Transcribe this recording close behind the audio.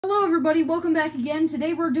everybody, welcome back again.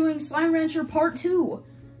 Today we're doing Slime Rancher Part 2.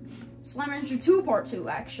 Slime Rancher 2 Part 2,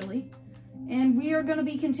 actually. And we are going to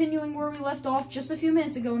be continuing where we left off just a few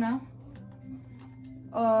minutes ago now.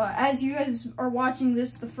 As you guys are watching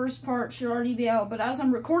this, the first part should already be out. But as I'm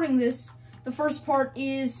recording this, the first part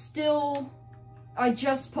is still... I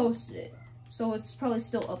just posted it. So it's probably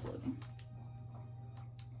still uploading.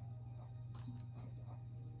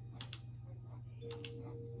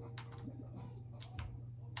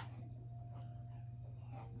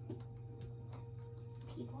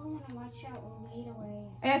 Watch out or wait away.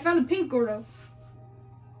 Hey, I found a pink Gordo.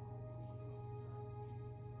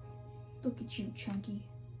 Look at you, Chunky.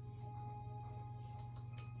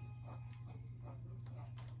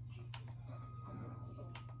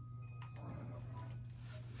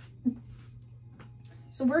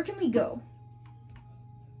 So where can we go?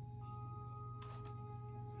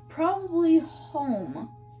 Probably home.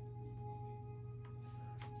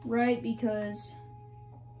 Right, because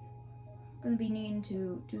gonna be needing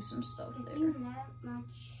to do some stuff there. There's not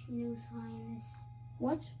much new signs.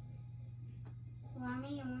 What? Well, I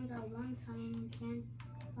mean, you only got one sign. You can't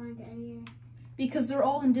find any. Because they're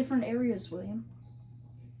all in different areas, William.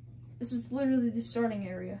 This is literally the starting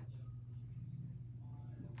area.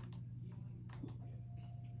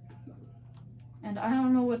 And I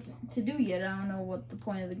don't know what to do yet. I don't know what the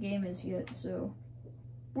point of the game is yet, so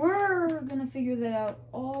we're gonna figure that out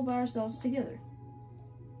all by ourselves together.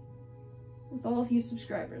 With all of you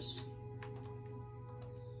subscribers.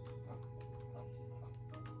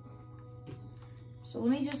 So let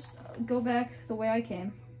me just go back the way I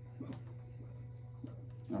came.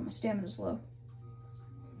 Oh, my stamina's low.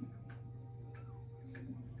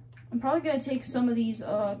 I'm probably gonna take some of these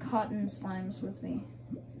cotton slimes with me.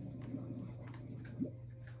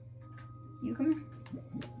 You come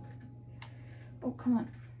here. Oh, come on.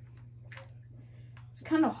 It's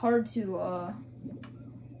kind of hard to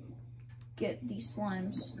get these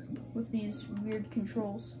slimes with these weird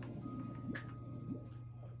controls.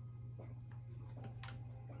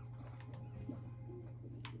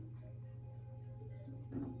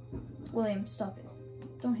 William, stop it.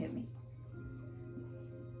 Don't hit me.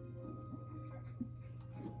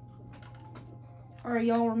 Alright,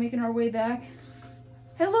 y'all, we're making our way back.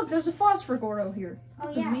 Hey, look, there's a phosphor Gordo here.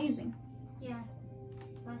 That's amazing. Yeah.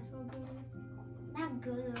 Phosphor Gordo? Not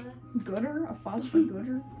Gooder. Gooder? A phosphor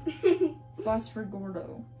Gooder? Phosphor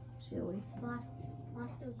Gordo. Silly.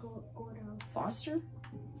 Foster Gordo. Foster?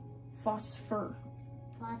 Phosphor.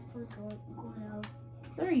 Phosphor Gordo.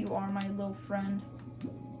 There you are, my little friend.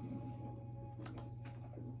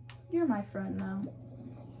 You're my friend now.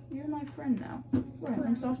 You're my friend now. We're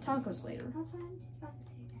having soft tacos later. I was about to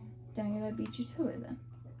say that. Dang it, I beat you to it then.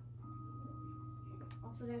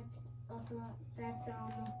 Also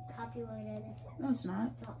that's copyrighted. No, it's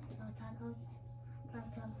not. Soft tacos.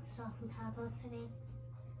 Soft tacos today.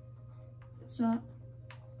 It's not.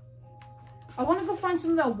 I want to go find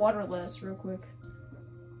some of that water lettuce real quick.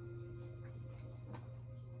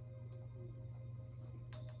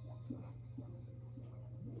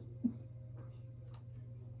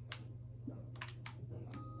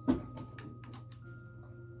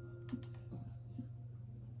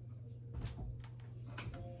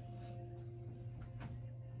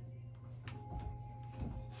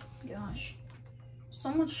 Gosh,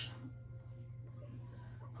 so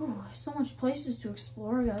much places to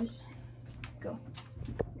explore, guys. Go.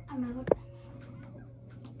 I'm out.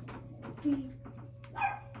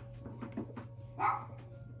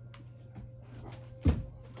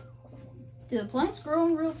 Do the plants grow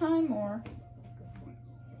in real time or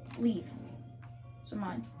leave? So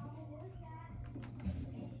mine.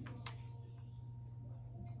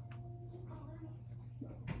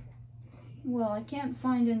 Well, I can't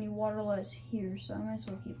find any water lettuce here, so I might as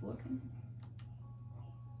well keep looking.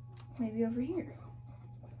 Maybe over here.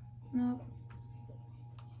 Nope.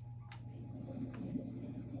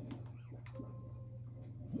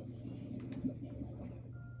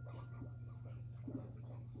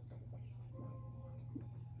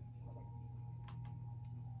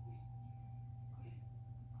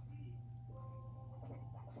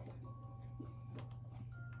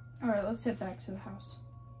 Alright, let's head back to the house.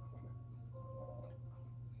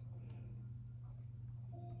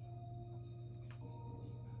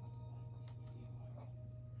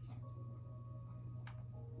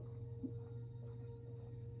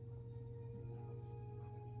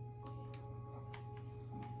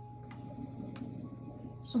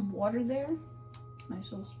 Some water there.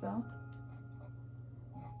 Nice little spout.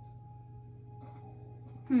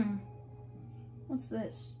 What's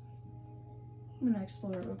this? I'm gonna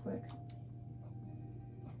explore it real quick.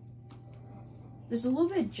 There's a little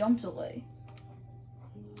bit of jump delay,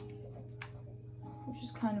 which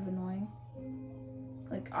is kind of annoying.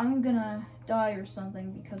 Like, I'm gonna die or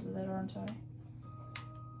something because of that, aren't I?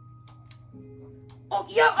 Oh,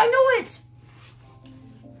 yeah, I know it!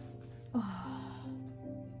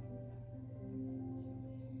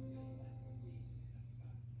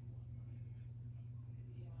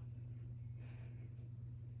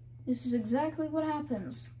 This is exactly what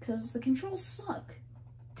happens, because the controls suck.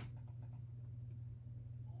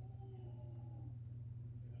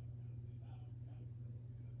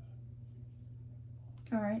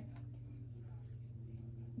 Alright.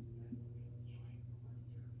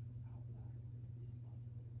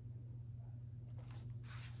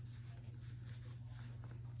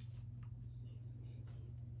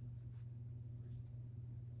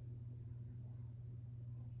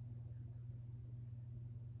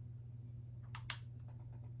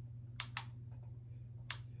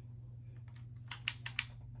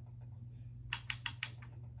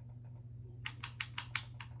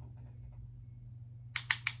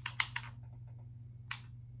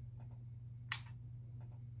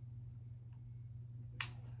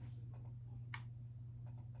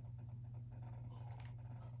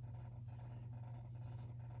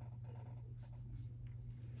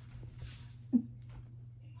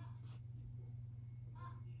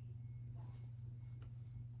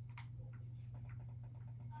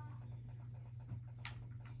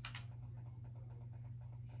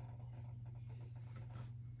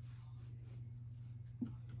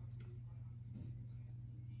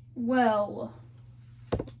 Well,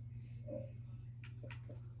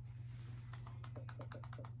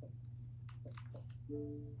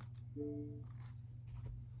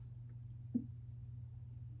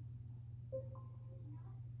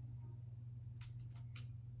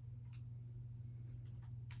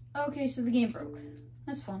 okay, so the game broke.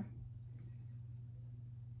 That's fun.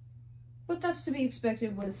 But that's to be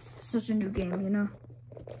expected with such a new game, you know?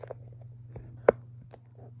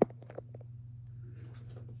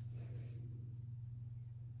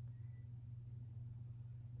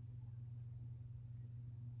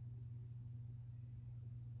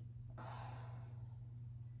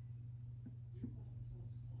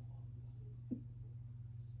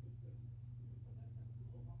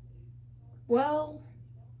 Well,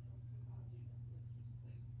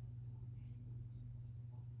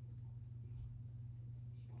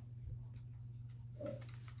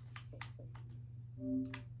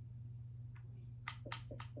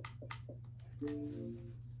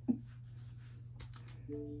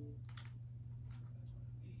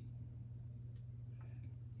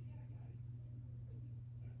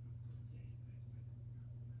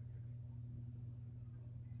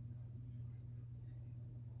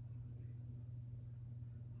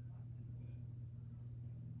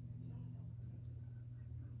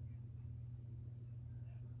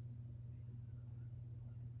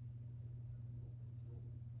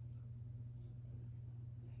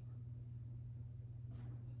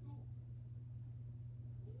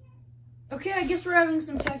 okay, I guess we're having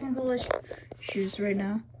some technical issues right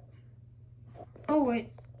now. Oh, wait.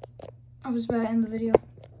 I was about to end the video.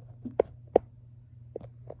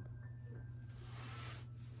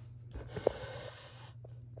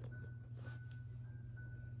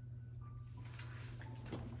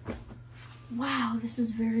 Wow, this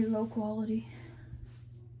is very low quality.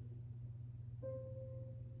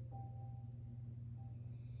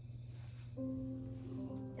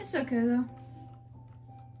 It's okay, though.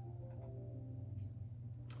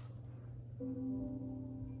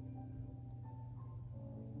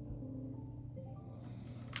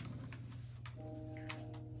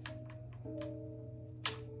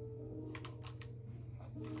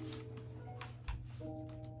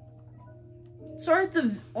 Sorry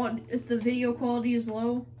if the video quality is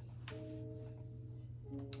low.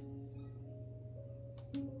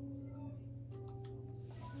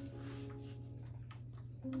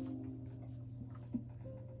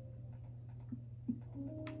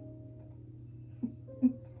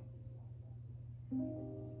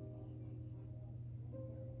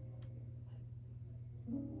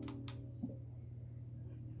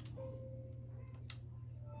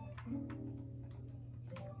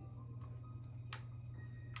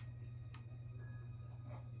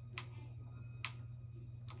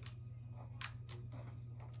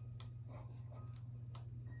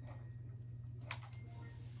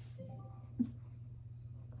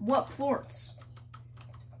 What plorts?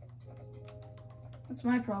 That's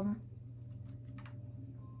my problem.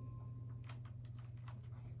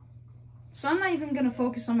 So I'm not even gonna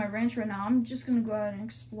focus on my ranch right now. I'm just gonna go out and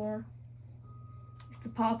explore. If the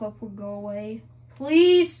pop-up would go away.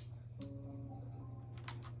 Please!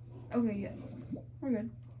 Okay, yeah. We're good.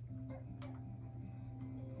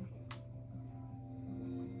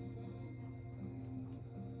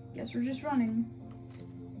 Guess we're just running.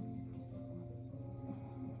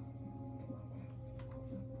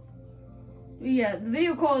 Yeah, the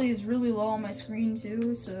video quality is really low on my screen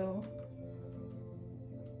too, so...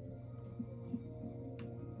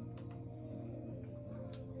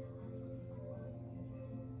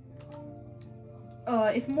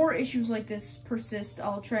 if more issues like this persist,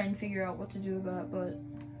 I'll try and figure out what to do about it, but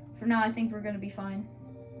for now I think we're gonna be fine.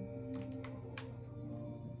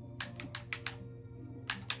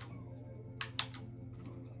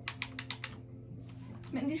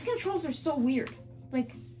 Man, these controls are so weird.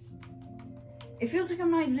 Like, it feels like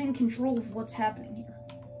I'm not even in control of what's happening here.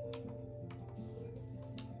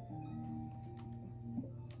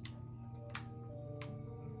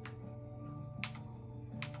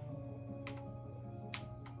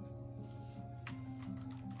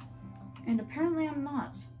 And apparently I'm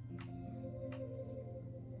not.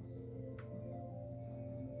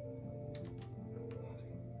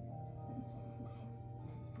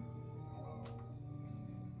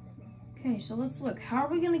 Okay, so let's look. How are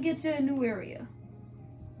we gonna get to a new area?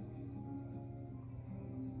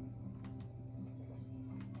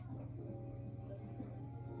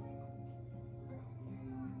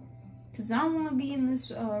 Because I don't want to be in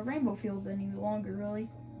this rainbow field any longer, really.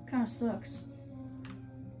 Kind of sucks.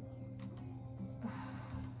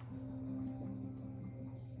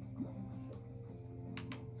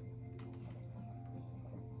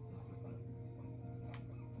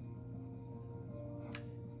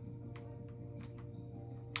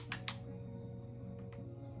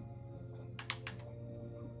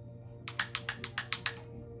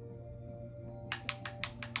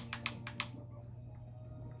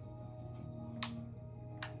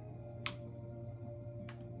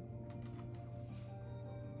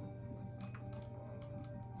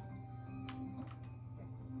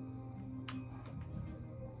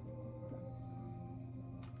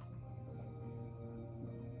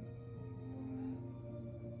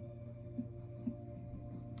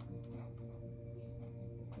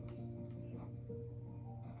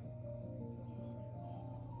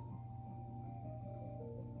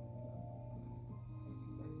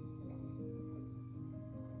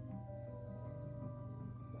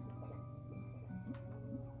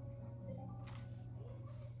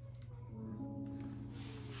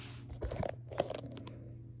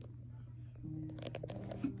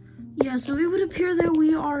 Yeah, so it would appear that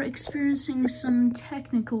we are experiencing some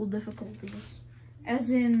technical difficulties. As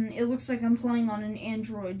in, it looks like I'm playing on an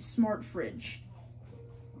Android smart fridge.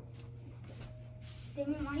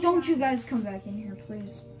 Don't you guys come back in here,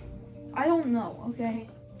 please. I don't know, okay?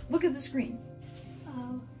 Look at the screen.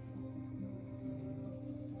 Oh.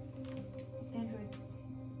 Android.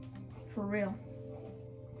 For real.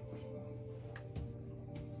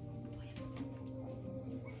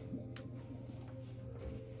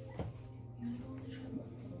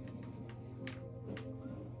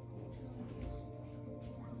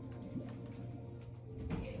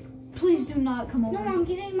 Please do not come over. No, I'm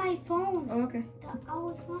getting my phone. Oh, okay.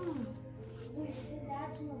 Our phone. Wait, did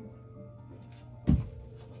Dad's room?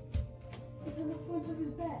 It's in the front of his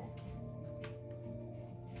bed.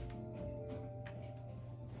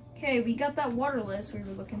 Okay, we got that water list we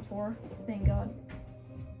were looking for. Thank God.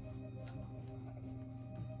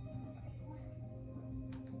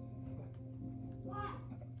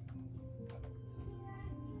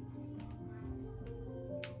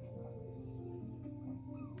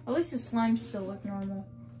 At least the slimes still look normal.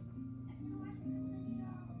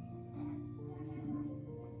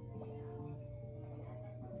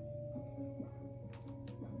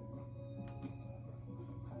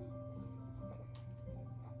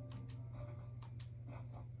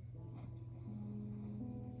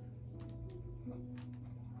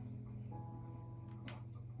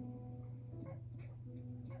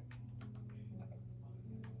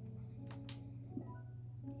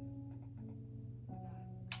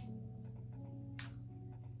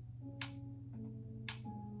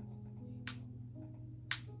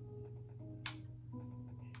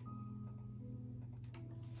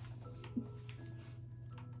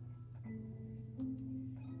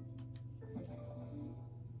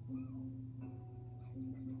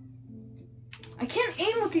 I can't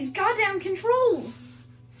aim with these goddamn controls!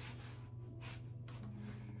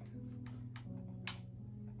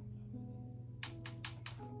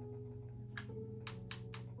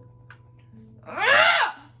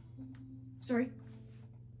 Ah! Sorry.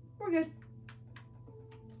 We're good.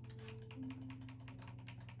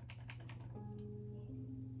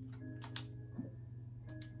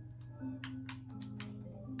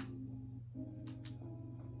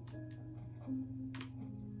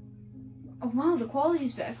 wow, the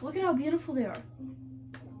quality's back. Look at how beautiful they are.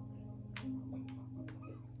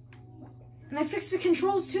 And I fixed the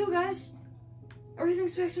controls too, guys.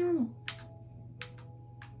 Everything's back to normal.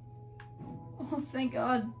 Oh, thank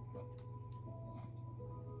God.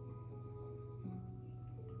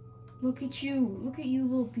 Look at you. Look at you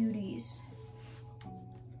little beauties. Oh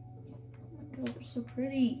my God, they're so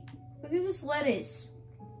pretty. Look at this lettuce.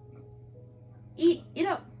 Eat it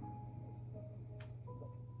up.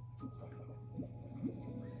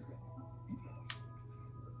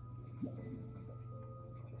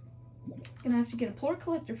 Gonna have to get a plort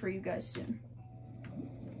collector for you guys soon.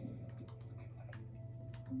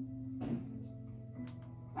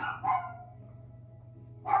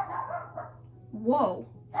 Whoa,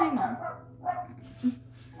 hang on.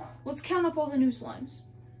 Let's count up all the new slimes.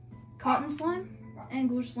 Cotton slime,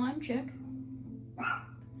 angler slime, check.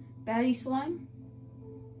 Batty slime.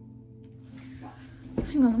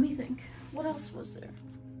 Hang on, let me think. What else was there?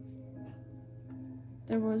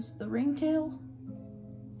 There was the ringtail,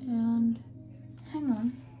 and hang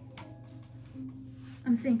on.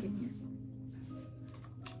 I'm thinking here.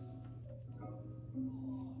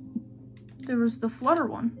 There was the flutter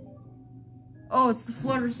one. Oh, it's the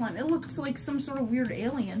flutter slime. It looks like some sort of weird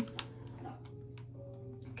alien.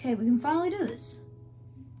 Okay, we can finally do this.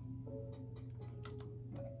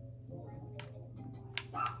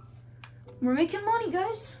 We're making money,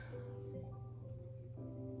 guys.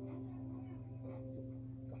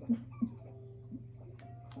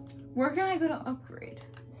 Where can I go to upgrade?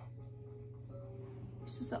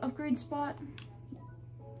 Is this the upgrade spot?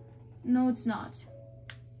 No, it's not.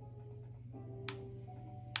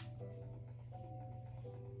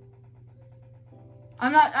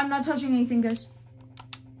 I'm not touching anything, guys.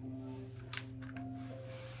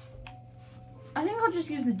 I think I'll just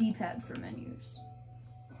use the D-pad for menus.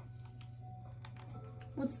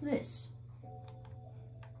 What's this?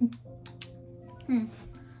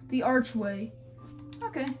 The archway.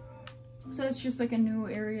 Okay. So it's just like a new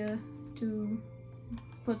area to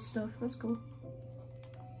put stuff. That's cool.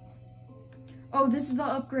 Oh, this is the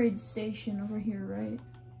upgrade station over here, right?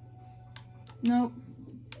 Nope.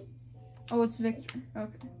 Oh, it's Victor.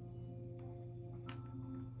 Okay.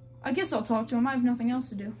 I guess I'll talk to him. I have nothing else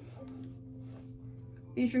to do.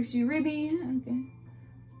 Beatrix Uribe. Okay.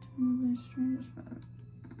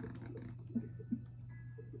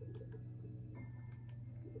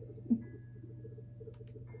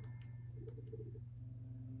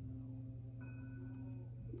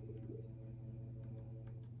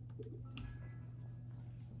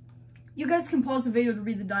 You guys can pause the video to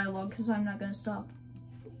read the dialogue because I'm not going to stop.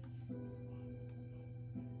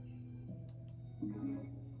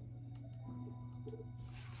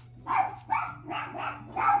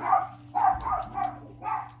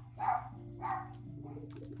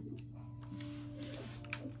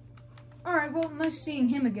 Alright, well, nice seeing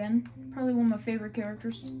him again. Probably one of my favorite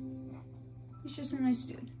characters. He's just a nice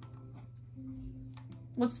dude.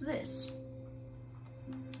 What's this?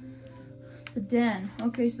 The den.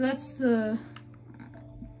 Okay, so that's the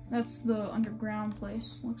underground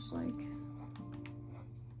place, looks like.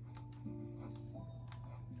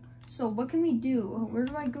 So what can we do? Where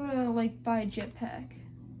do I go to, like, buy a jetpack?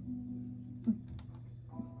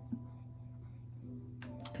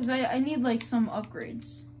 Because I need, like, some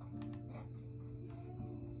upgrades.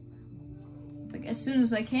 Like, as soon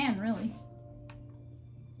as I can, really.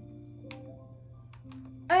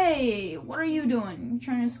 Hey, what are you doing? You're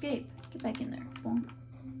trying to escape. Get back in there. Bonk.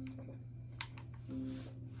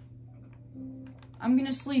 I'm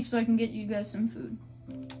gonna sleep so I can get you guys some food.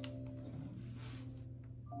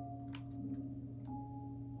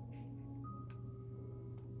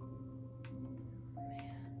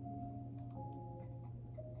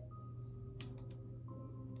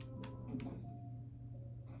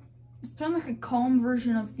 It's kind of like a calm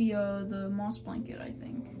version of the moss blanket, I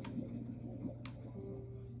think.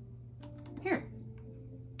 Here.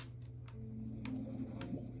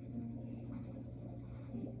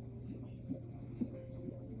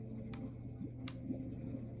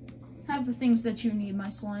 Have the things that you need, my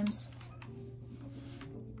slimes.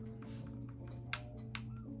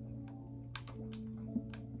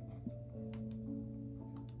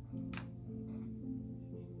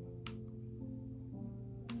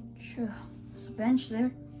 Sure, there's a bench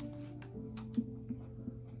there.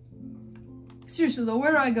 Seriously though,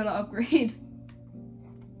 where do I go to upgrade?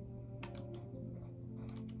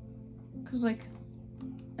 Cause like,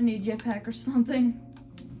 I need a jetpack or something.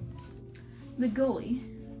 The gully.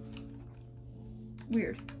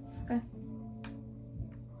 Weird. Okay.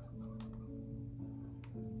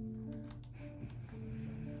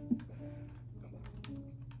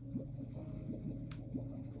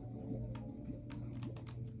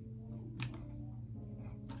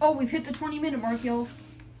 Oh, we've hit the 20-minute mark, y'all.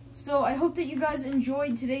 So I hope that you guys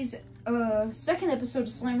enjoyed today's second episode of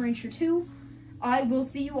Slime Rancher 2. I will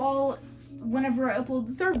see you all whenever I upload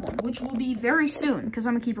the third one, which will be very soon, because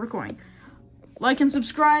I'm going to keep recording. Like and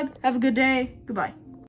subscribe. Have a good day. Goodbye.